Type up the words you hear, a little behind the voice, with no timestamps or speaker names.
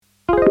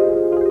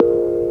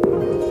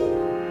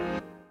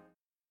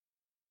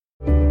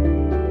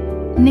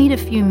Need a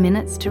few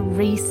minutes to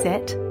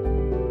reset?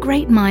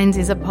 Great Minds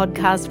is a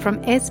podcast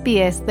from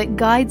SBS that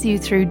guides you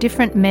through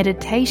different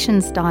meditation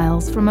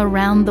styles from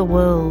around the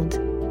world.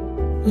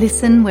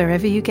 Listen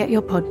wherever you get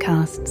your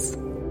podcasts.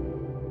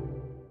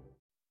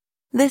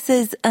 This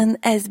is an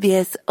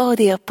SBS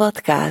audio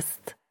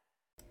podcast.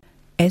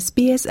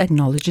 SBS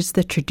acknowledges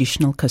the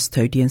traditional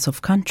custodians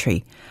of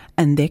country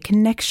and their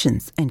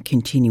connections and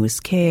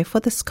continuous care for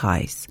the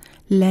skies,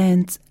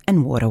 lands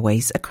and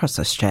waterways across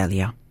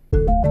Australia.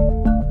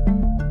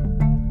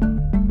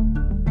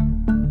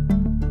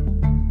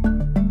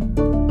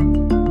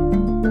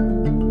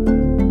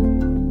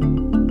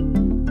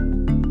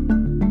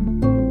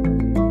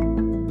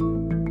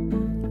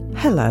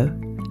 Hello,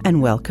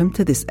 and welcome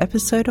to this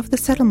episode of The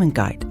Settlement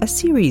Guide, a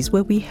series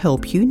where we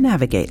help you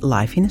navigate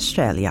life in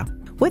Australia.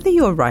 Whether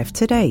you arrived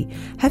today,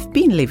 have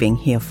been living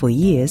here for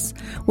years,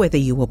 whether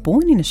you were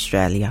born in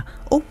Australia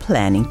or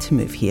planning to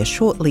move here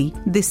shortly,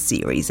 this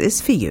series is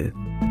for you.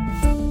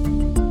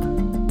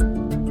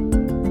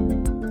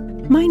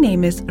 My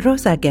name is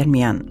Rosa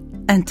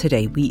Germian, and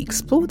today we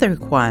explore the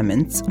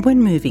requirements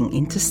when moving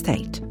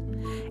interstate.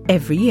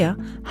 Every year,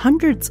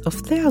 hundreds of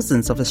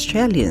thousands of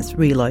Australians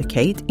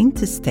relocate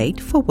interstate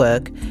for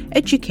work,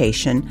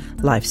 education,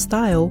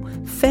 lifestyle,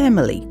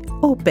 family,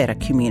 or better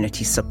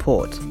community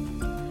support.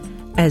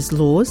 As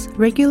laws,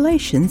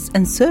 regulations,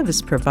 and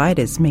service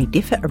providers may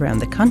differ around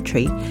the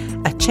country,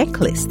 a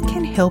checklist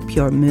can help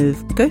your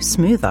move go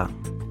smoother.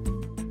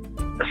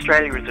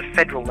 Australia is a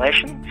federal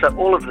nation, so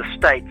all of the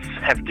states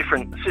have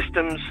different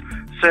systems,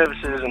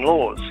 services, and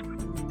laws.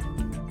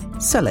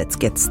 So let's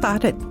get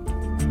started.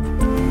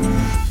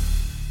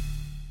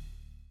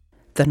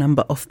 The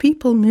number of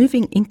people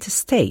moving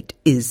interstate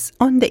is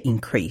on the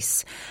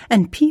increase,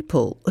 and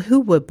people who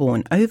were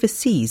born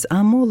overseas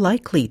are more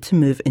likely to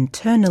move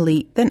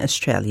internally than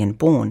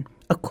Australian-born,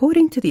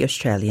 according to the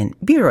Australian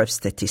Bureau of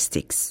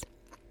Statistics.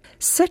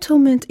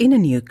 Settlement in a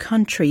new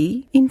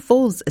country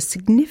involves a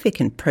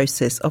significant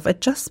process of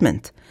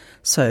adjustment,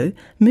 so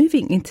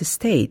moving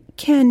interstate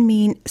can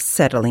mean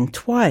settling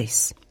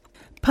twice.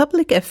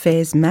 Public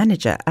Affairs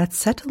Manager at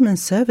settlement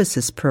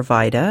services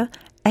provider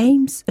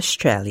AIMS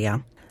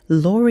Australia,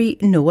 Laurie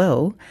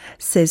Noel,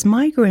 says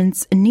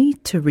migrants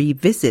need to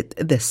revisit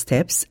the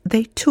steps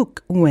they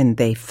took when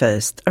they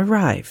first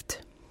arrived.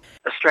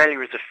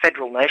 Australia is a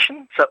federal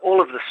nation, so all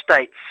of the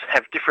states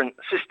have different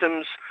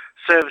systems,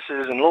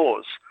 services and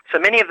laws. So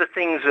many of the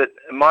things that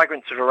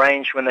migrants have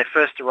arranged when they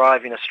first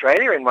arrive in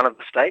Australia in one of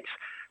the states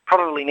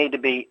probably need to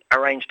be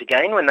arranged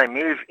again when they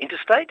move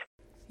interstate.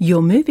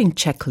 Your moving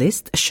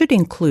checklist should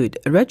include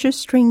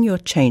registering your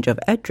change of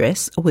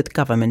address with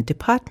government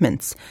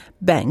departments,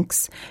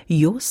 banks,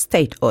 your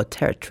state or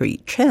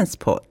territory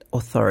transport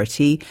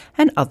authority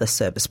and other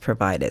service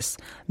providers.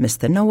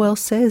 Mr. Noel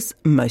says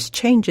most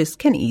changes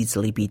can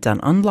easily be done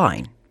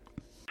online.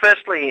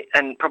 Firstly,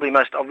 and probably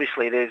most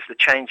obviously, there's the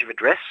change of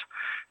address.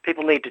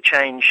 People need to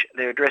change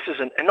their addresses,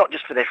 and not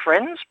just for their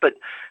friends, but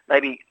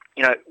maybe,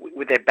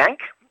 with their bank,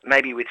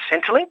 maybe with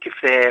Centrelink if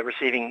they're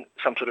receiving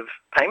some sort of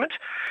payment.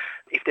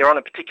 If they're on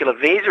a particular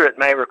visa, it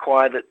may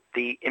require that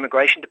the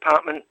immigration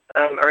department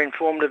are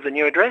informed of the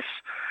new address.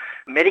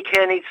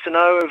 Medicare needs to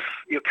know of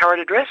your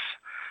current address,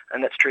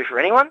 and that's true for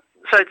anyone.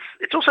 So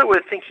it's also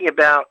worth thinking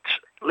about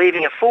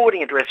leaving a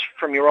forwarding address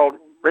from your old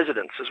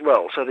residence as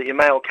well, so that your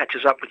mail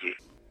catches up with you.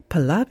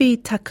 Pallavi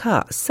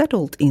Thakkar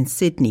settled in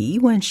Sydney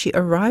when she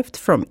arrived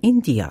from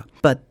India,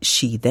 but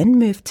she then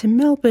moved to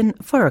Melbourne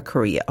for a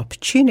career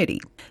opportunity.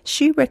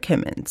 She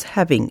recommends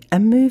having a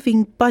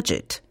moving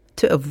budget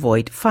to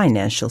avoid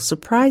financial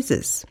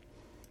surprises.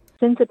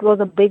 Since it was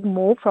a big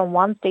move from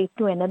one state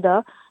to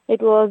another,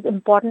 it was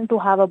important to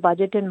have a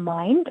budget in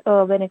mind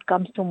when it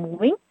comes to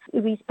moving.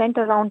 We spent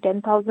around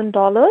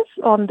 $10,000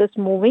 on this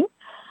moving.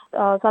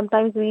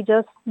 Sometimes we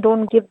just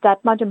don't give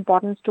that much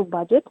importance to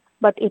budget,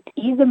 but it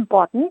is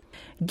important.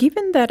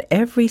 Given that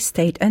every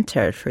state and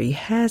territory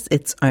has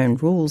its own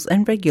rules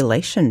and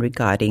regulation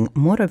regarding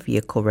motor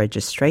vehicle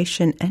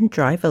registration and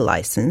driver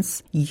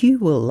license, you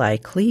will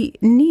likely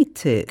need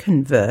to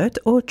convert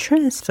or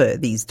transfer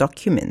these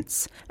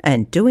documents,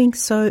 and doing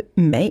so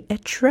may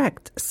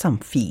attract some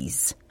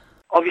fees.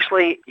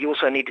 Obviously, you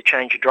also need to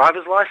change your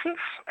driver's license,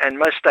 and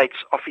most states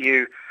offer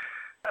you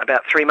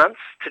about 3 months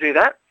to do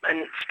that.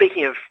 And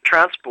speaking of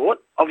transport,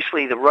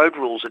 obviously the road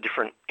rules are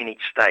different in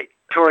each state.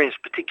 Victoria is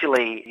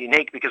particularly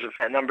unique because of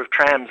a number of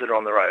trams that are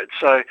on the road.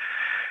 So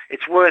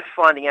it's worth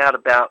finding out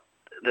about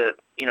the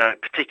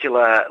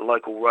particular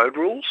local road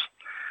rules.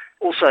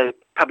 Also,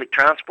 public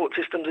transport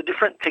systems are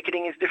different,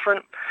 ticketing is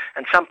different,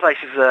 and some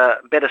places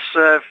are better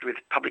served with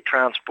public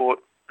transport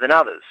than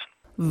others.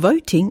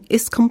 Voting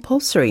is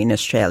compulsory in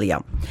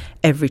Australia.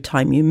 Every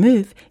time you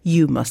move,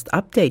 you must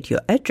update your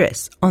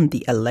address on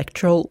the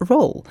electoral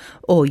roll,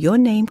 or your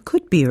name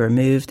could be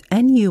removed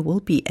and you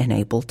will be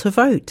unable to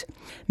vote.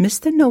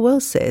 Mr. Noel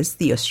says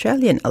the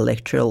Australian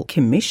Electoral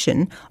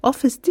Commission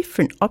offers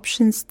different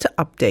options to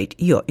update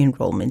your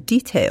enrolment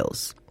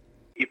details.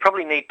 you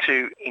probably need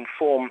to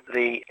inform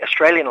the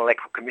Australian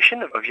Electoral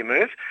Commission of your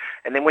move,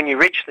 and then when you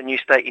reach the new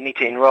state, you need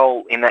to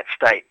enrol in that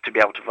state to be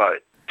able to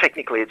vote.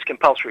 Technically, it's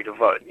compulsory to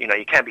vote. You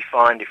can be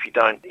fined if you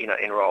don't,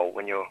 enrol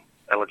when you're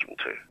eligible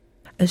to.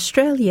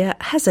 Australia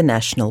has a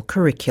national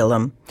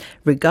curriculum,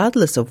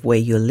 regardless of where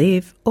you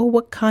live or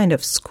what kind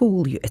of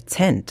school you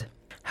attend.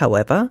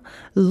 However,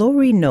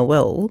 Laurie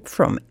Noel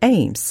from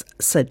AIMS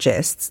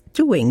suggests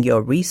doing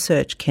your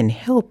research can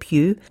help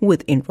you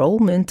with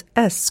enrolment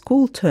as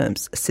school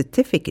terms,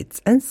 certificates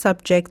and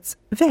subjects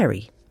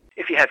vary.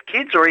 If you have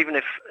kids or even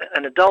if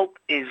an adult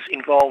is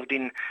involved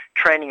in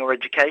training or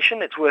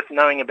education, it's worth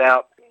knowing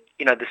about,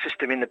 the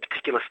system in the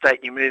particular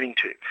state you're moving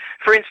to.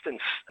 For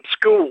instance,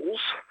 schools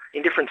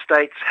in different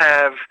states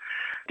have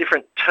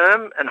different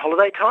term and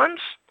holiday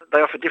times. They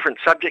offer different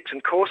subjects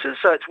and courses,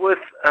 so it's worth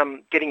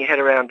getting your head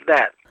around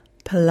that.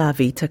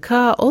 Pallavi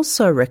Takar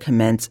also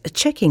recommends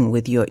checking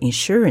with your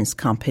insurance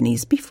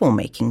companies before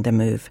making the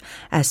move,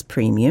 as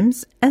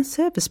premiums and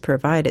service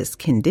providers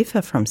can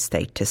differ from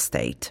state to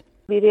state.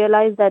 We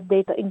realized that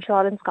the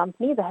insurance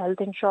company, the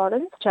health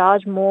insurance,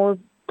 charge more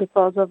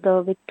because of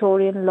the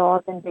Victorian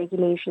laws and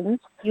regulations.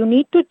 You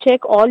need to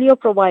check all your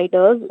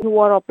providers who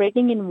are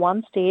operating in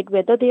one state,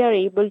 whether they are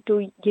able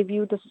to give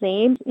you the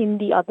same in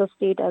the other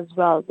state as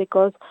well,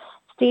 because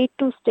state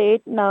to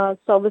state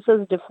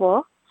services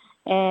differ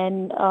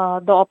and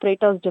the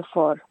operators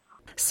differ.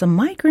 Some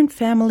migrant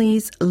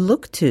families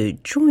look to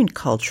join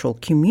cultural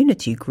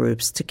community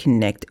groups to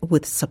connect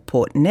with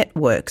support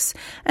networks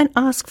and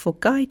ask for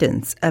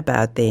guidance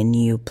about their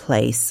new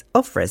place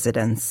of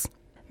residence.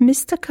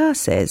 Mr. Carr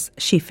says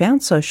she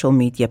found social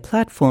media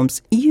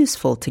platforms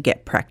useful to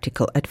get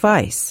practical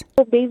advice.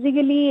 So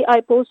basically,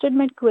 I posted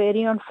my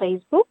query on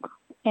Facebook,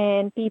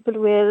 and people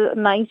were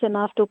nice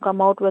enough to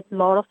come out with a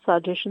lot of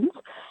suggestions.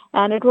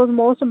 And it was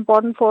most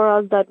important for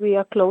us that we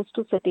are close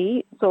to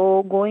city.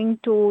 So going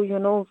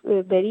to,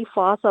 very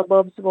far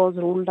suburbs was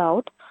ruled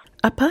out.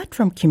 Apart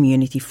from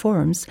community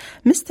forums,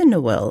 Mr.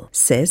 Noel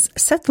says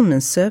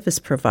settlement service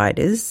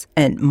providers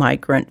and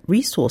migrant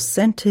resource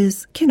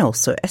centres can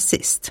also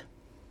assist.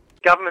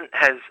 Government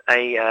has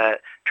a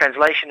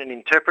translation and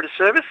interpreter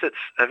service that's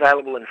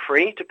available and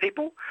free to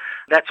people.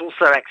 That's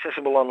also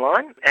accessible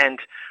online,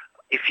 and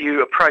if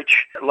you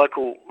approach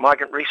local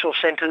migrant resource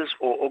centres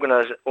or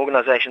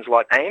organisations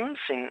like AIMS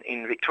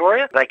in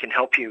Victoria, they can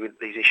help you with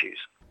these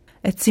issues.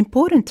 It's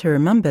important to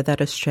remember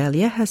that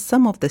Australia has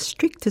some of the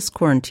strictest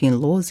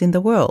quarantine laws in the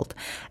world,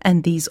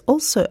 and these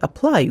also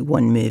apply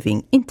when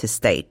moving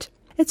interstate.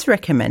 It's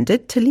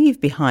recommended to leave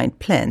behind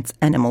plants,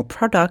 animal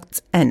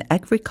products and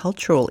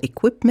agricultural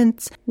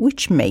equipment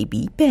which may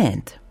be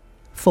banned.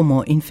 For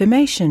more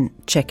information,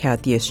 check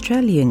out the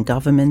Australian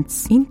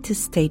Government's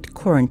Interstate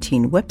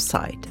Quarantine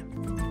website.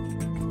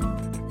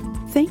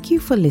 Thank you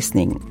for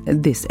listening.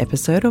 This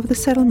episode of The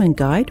Settlement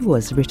Guide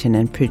was written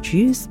and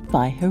produced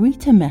by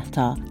Harita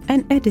Mehta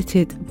and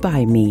edited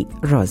by me,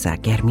 Rosa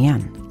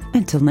Germian.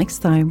 Until next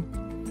time.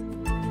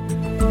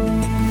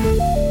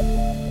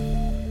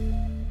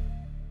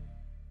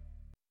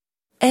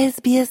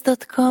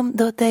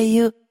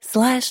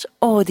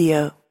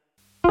 sbs.com.au/audio